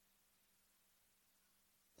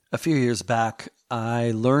A few years back,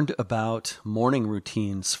 I learned about morning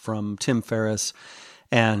routines from Tim Ferriss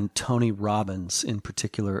and Tony Robbins in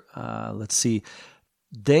particular.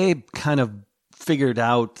 They kind of figured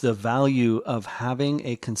out the value of having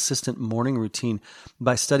a consistent morning routine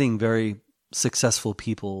by studying very successful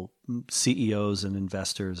people, CEOs and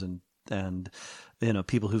investors and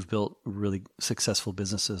people who've built really successful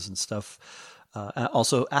businesses and stuff.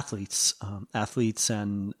 Also athletes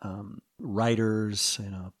and writers,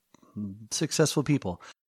 successful people.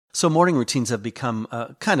 So morning routines have become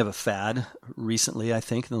kind of a fad recently, I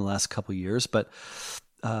think, in the last couple of years. But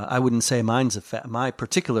I wouldn't say mine's a fad. My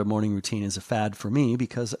particular morning routine is a fad for me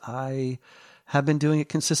because I have been doing it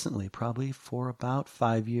consistently, probably for about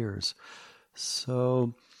 5 years.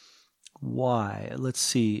 So why? Let's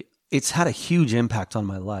see. It's had a huge impact on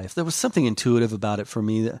my life. There was something intuitive about it for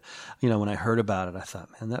me that, when I heard about it, I thought,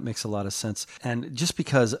 man, that makes a lot of sense. And just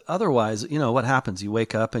because otherwise, what happens? You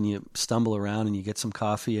wake up and you stumble around and you get some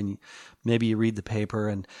coffee and maybe you read the paper.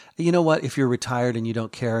 And you know what? If you're retired and you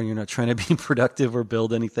don't care and you're not trying to be productive or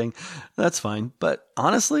build anything, that's fine. But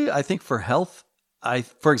honestly, I think for health,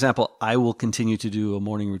 for example, I will continue to do a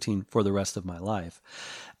morning routine for the rest of my life.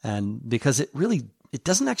 And because it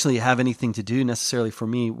doesn't actually have anything to do necessarily for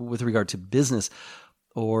me with regard to business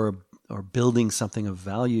or building something of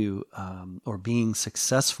value or being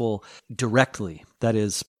successful directly. That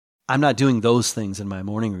is, I'm not doing those things in my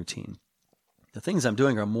morning routine. The things I'm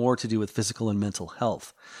doing are more to do with physical and mental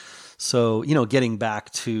health. So, getting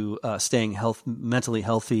back to staying mentally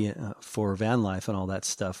healthy for van life and all that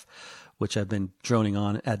stuff, which I've been droning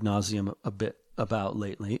on ad nauseum a bit about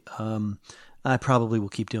lately, I probably will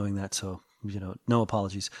keep doing that. So, no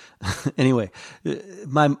apologies. Anyway,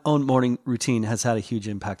 my own morning routine has had a huge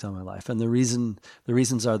impact on my life. And the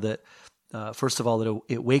reasons are that, first of all,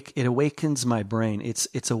 it awakens my brain.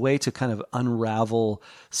 It's a way to kind of unravel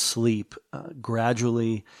sleep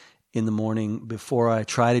gradually in the morning before I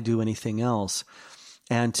try to do anything else,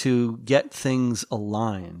 and to get things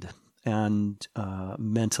aligned and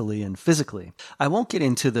mentally and physically. I won't get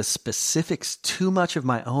into the specifics too much of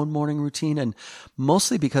my own morning routine, and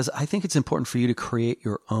mostly because I think it's important for you to create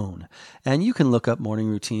your own. And you can look up morning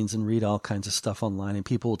routines and read all kinds of stuff online, and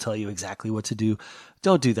people will tell you exactly what to do.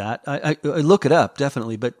 Don't do that. I look it up,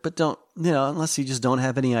 definitely, but don't, unless you just don't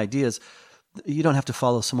have any ideas, you don't have to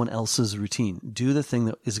follow someone else's routine. Do the thing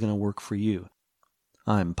that is going to work for you.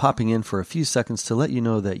 I'm popping in for a few seconds to let you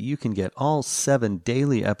know that you can get all 7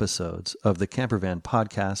 daily episodes of the Campervan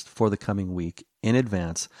podcast for the coming week in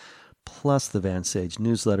advance, plus the Van Sage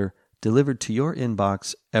newsletter delivered to your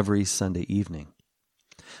inbox every Sunday evening.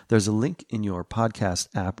 There's a link in your podcast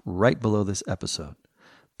app right below this episode.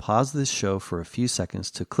 Pause this show for a few seconds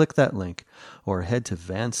to click that link, or head to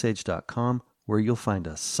vansage.com, where you'll find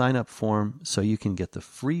a sign-up form so you can get the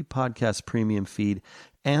free podcast premium feed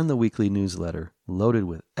and the weekly newsletter loaded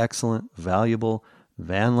with excellent, valuable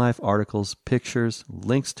van life articles, pictures,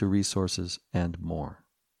 links to resources, and more.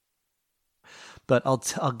 But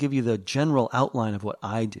I'll give you the general outline of what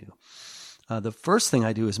I do. The first thing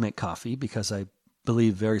I do is make coffee because I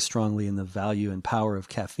believe very strongly in the value and power of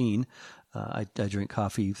caffeine. I drink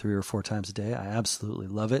coffee 3 or 4 times a day. I absolutely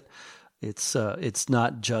love it. It's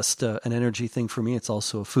not just an energy thing for me. It's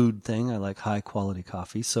also a food thing. I like high quality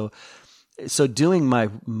coffee. So doing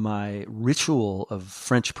my ritual of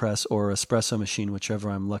French press or espresso machine, whichever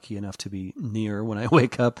I'm lucky enough to be near when I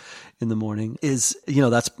wake up in the morning, is,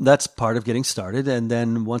 that's part of getting started. And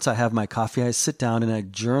then once I have my coffee, I sit down and I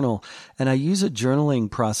journal. And I use a journaling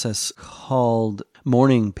process called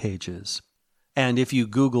morning pages. And if you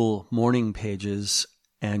Google morning pages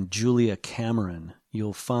and Julia Cameron,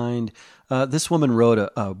 you'll find this woman wrote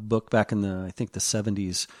a book back in the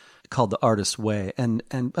 70s called The Artist's Way. And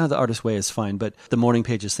The Artist's Way is fine, but the morning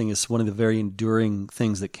pages thing is one of the very enduring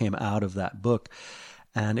things that came out of that book.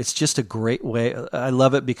 And it's just a great way. I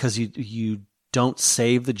love it because you don't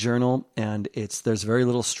save the journal, and there's very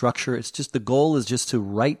little structure. It's just, the goal is just to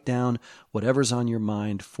write down whatever's on your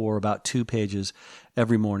mind for about 2 pages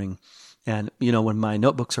every morning. And, when my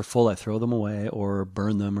notebooks are full, I throw them away or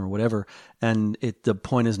burn them or whatever. And the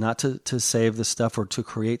point is not to save the stuff or to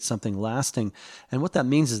create something lasting. And what that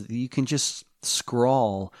means is that you can just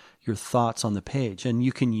scrawl your thoughts on the page, and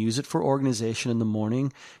you can use it for organization in the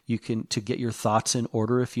morning. You can, to get your thoughts in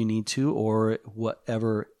order if you need to, or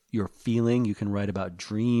whatever you're feeling. You can write about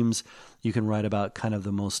dreams. You can write about kind of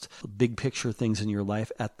the most big picture things in your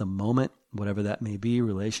life at the moment, whatever that may be,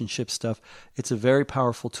 relationship stuff. It's a very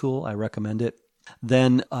powerful tool. I recommend it.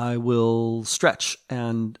 Then I will stretch,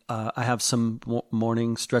 and I have some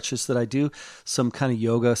morning stretches that I do, some kind of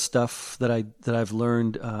yoga stuff that I've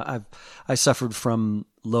learned. I suffered from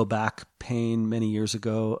low back pain many years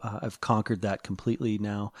ago. I've conquered that completely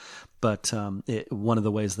now. But one of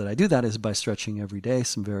the ways that I do that is by stretching every day,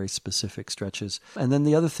 some very specific stretches. And then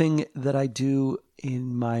the other thing that I do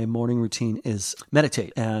in my morning routine is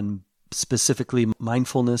meditate, and specifically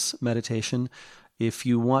mindfulness meditation. If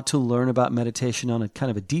you want to learn about meditation on a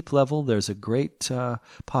kind of a deep level, there's a great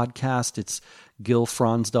podcast. It's Gil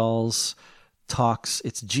Fronsdal's Talks.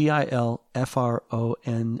 It's GILFRONSDAL.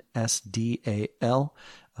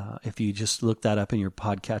 If you just look that up in your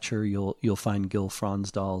podcatcher, you'll find Gil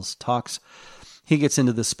Fronsdal's Talks. He gets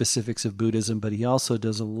into the specifics of Buddhism, but he also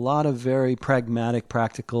does a lot of very pragmatic,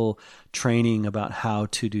 practical training about how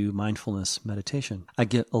to do mindfulness meditation. I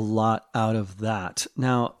get a lot out of that.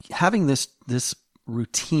 Now, having this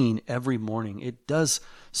routine every morning, it does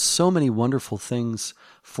so many wonderful things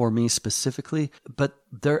for me specifically, but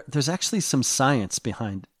there's actually some science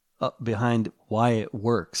behind why it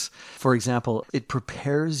works. For example, it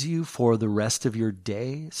prepares you for the rest of your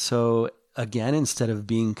day. So again, instead of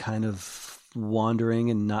being kind of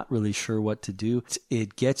wandering and not really sure what to do,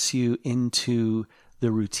 it gets you into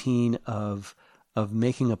the routine of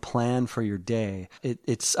making a plan for your day.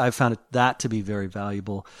 I've found that to be very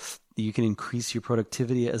valuable. You can increase your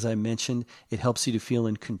productivity, as I mentioned. It helps you to feel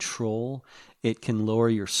in control. It can lower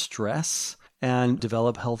your stress and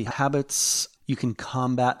develop healthy habits. You can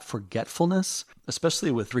combat forgetfulness, especially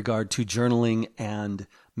with regard to journaling and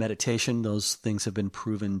meditation. Those things have been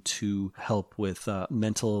proven to help with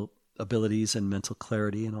mental abilities and mental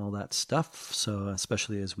clarity and all that stuff. So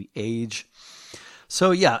especially as we age.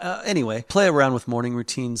 So anyway, play around with morning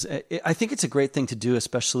routines. I think it's a great thing to do,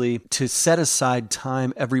 especially to set aside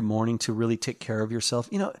time every morning to really take care of yourself.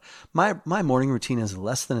 You know, my morning routine is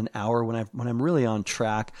less than an hour. When I'm really on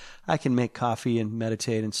track, I can make coffee and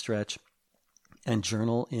meditate and stretch and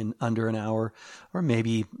journal in under an hour, or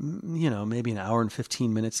maybe an hour and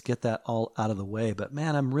 15 minutes, get that all out of the way. But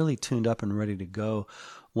man, I'm really tuned up and ready to go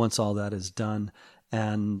once all that is done.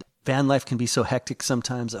 And van life can be so hectic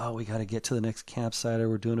sometimes. Oh, we got to get to the next campsite, or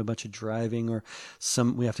we're doing a bunch of driving, or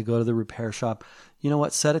we have to go to the repair shop. You know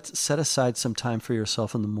what? Set aside some time for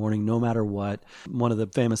yourself in the morning, no matter what. One of the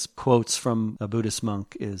famous quotes from a Buddhist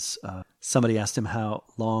monk is somebody asked him how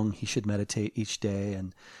long he should meditate each day,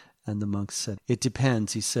 and the monk said, "It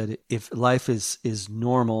depends." He said, "If life is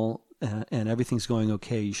normal and everything's going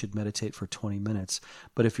okay, you should meditate for 20 minutes.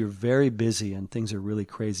 But if you're very busy and things are really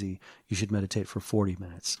crazy, you should meditate for 40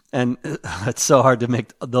 minutes. And it's so hard to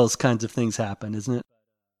make those kinds of things happen, isn't it?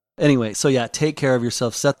 Anyway, so take care of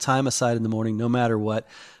yourself. Set time aside in the morning, no matter what.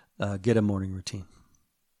 Get a morning routine.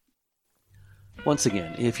 Once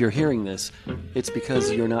again, if you're hearing this, it's because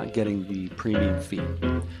you're not getting the premium feed.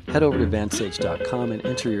 Head over to vansage.com and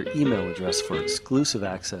enter your email address for exclusive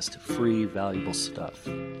access to free, valuable stuff.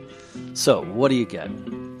 So, what do you get?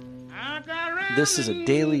 This is a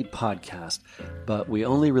daily podcast, but we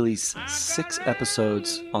only release 6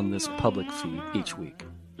 episodes on this public feed each week.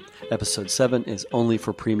 Episode 7 is only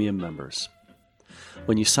for premium members.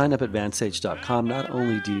 When you sign up at vansage.com, not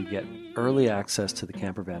only do you get early access to the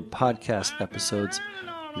Campervan podcast episodes,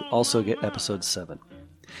 you also get episode 7.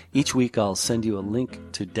 Each week I'll send you a link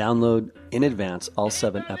to download in advance all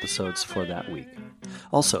 7 episodes for that week.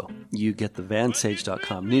 Also, you get the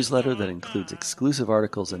vansage.com newsletter that includes exclusive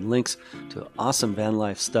articles and links to awesome van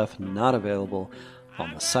life stuff not available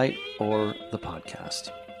on the site or the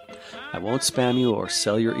podcast. I won't spam you or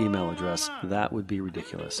sell your email address. That would be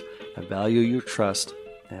ridiculous. I value your trust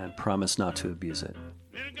and promise not to abuse it.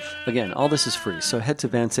 Again, all this is free, so head to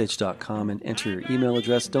vansage.com and enter your email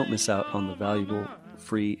address. Don't miss out on the valuable,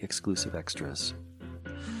 free, exclusive extras.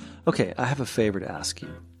 Okay, I have a favor to ask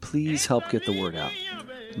you. Please help get the word out.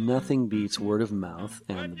 Nothing beats word of mouth,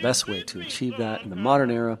 and the best way to achieve that in the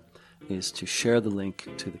modern era is to share the link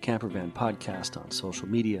to the Campervan podcast on social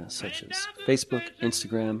media such as Facebook,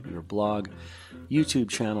 Instagram, your blog, YouTube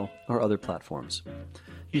channel, or other platforms.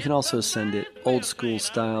 You can also send it old school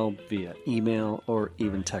style via email or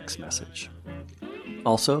even text message.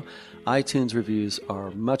 Also, iTunes reviews are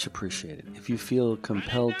much appreciated. If you feel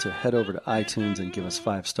compelled to head over to iTunes and give us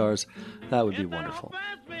 5 stars, that would be wonderful.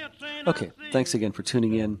 Okay, thanks again for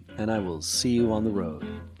tuning in, and I will see you on the road.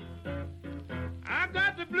 I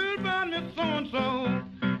got the blues about me so-and-so,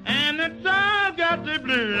 and the child got the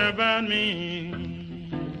blues about me.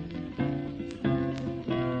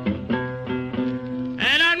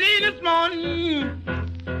 And I need this morning,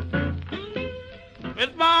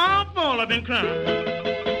 it's my fault I've been crying.